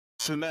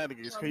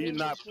shenanigans. Can you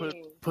not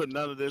put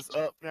none of this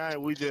up, guy?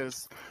 We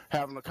just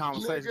having a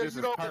conversation. Nigga, This you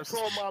is don't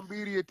personal. control my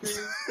media team.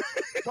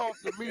 Talk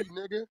to me,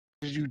 nigga.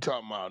 What you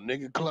talking about,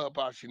 nigga?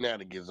 Clubhouse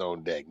shenanigans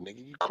on deck,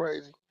 nigga. You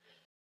crazy?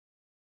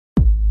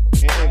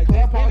 And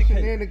Clubhouse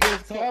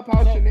shenanigans,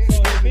 Clubhouse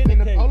shenanigans is in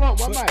the. Hold on,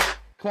 one mic.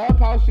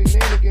 Clubhouse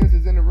shenanigans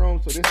is in the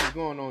room, so this is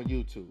going on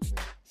YouTube.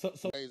 Man.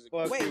 So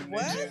wait,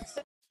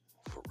 what?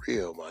 For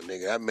real, my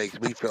nigga. That makes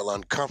me feel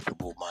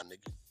uncomfortable, my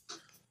nigga.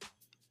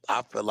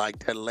 I feel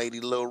like that lady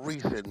Lil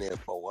Reese in there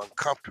for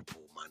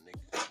uncomfortable, my nigga.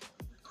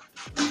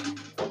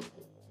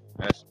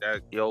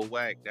 That yo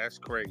Wack, that's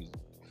crazy.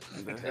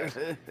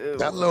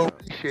 That Lil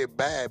Reese shit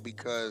bad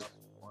because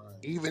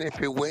even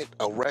if it went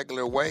a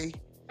regular way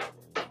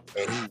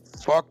and he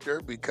fucked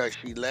her because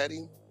she let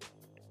him,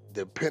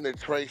 the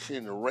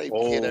penetration, the rape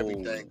kit,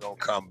 everything gonna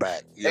come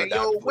back. Hey,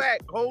 yo,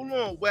 Wack, hold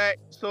on, Wack.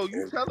 So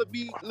you telling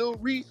me Lil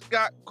Reese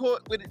got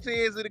caught with his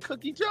hands in a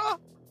cookie jar?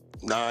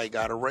 Nah, he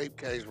got a rape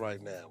case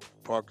right now.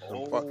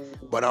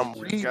 But I'm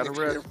reading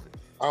it.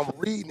 I'm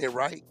reading it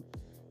right,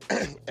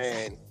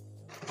 and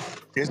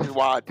this is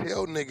why I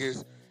tell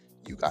niggas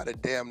you gotta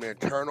damn near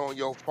turn on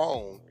your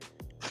phone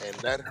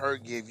and let her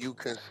give you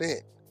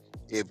consent.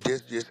 If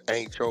this just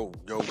ain't your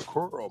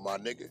girl, my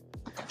nigga.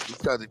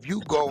 Because if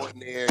you go in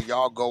there,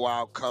 y'all go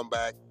out, come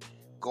back,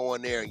 go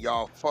in there and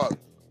y'all fuck,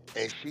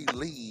 and she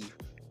leave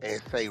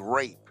and say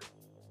rape,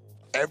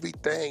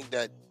 everything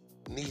that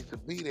needs to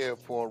be there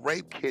for a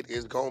rape kit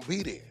is gonna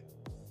be there.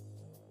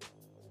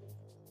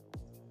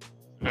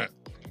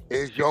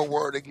 It's your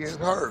word against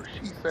her.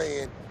 She's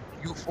saying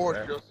you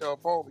forced yourself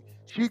on me.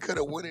 She could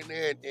have went in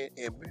there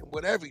and been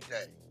with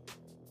everything.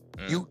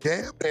 You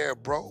damn near,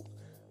 bro,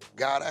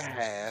 gotta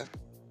have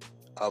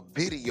a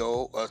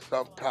video or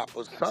some type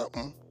of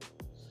something.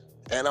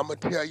 And I'm gonna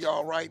tell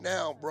y'all right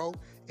now, bro,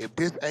 if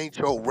this ain't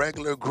your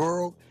regular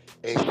girl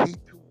and she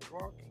too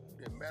drunk and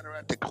you done met her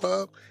at the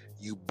club,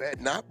 you bet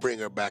not bring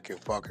her back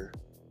and fuck her.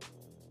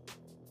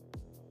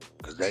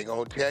 Cause they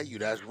gonna tell you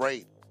that's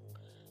rape.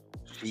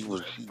 She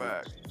was,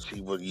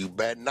 you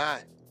bet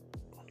not.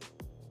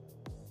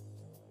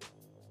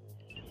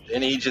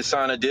 Didn't he just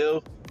sign a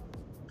deal?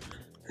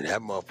 And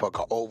that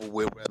motherfucker over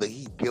with whether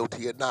he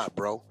guilty or not,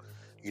 bro.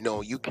 You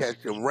know, you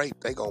catch them rape,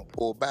 they gonna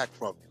pull back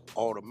from you.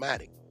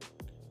 Automatic.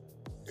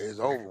 It's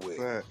over with.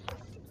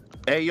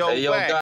 Hey, yo, Wack.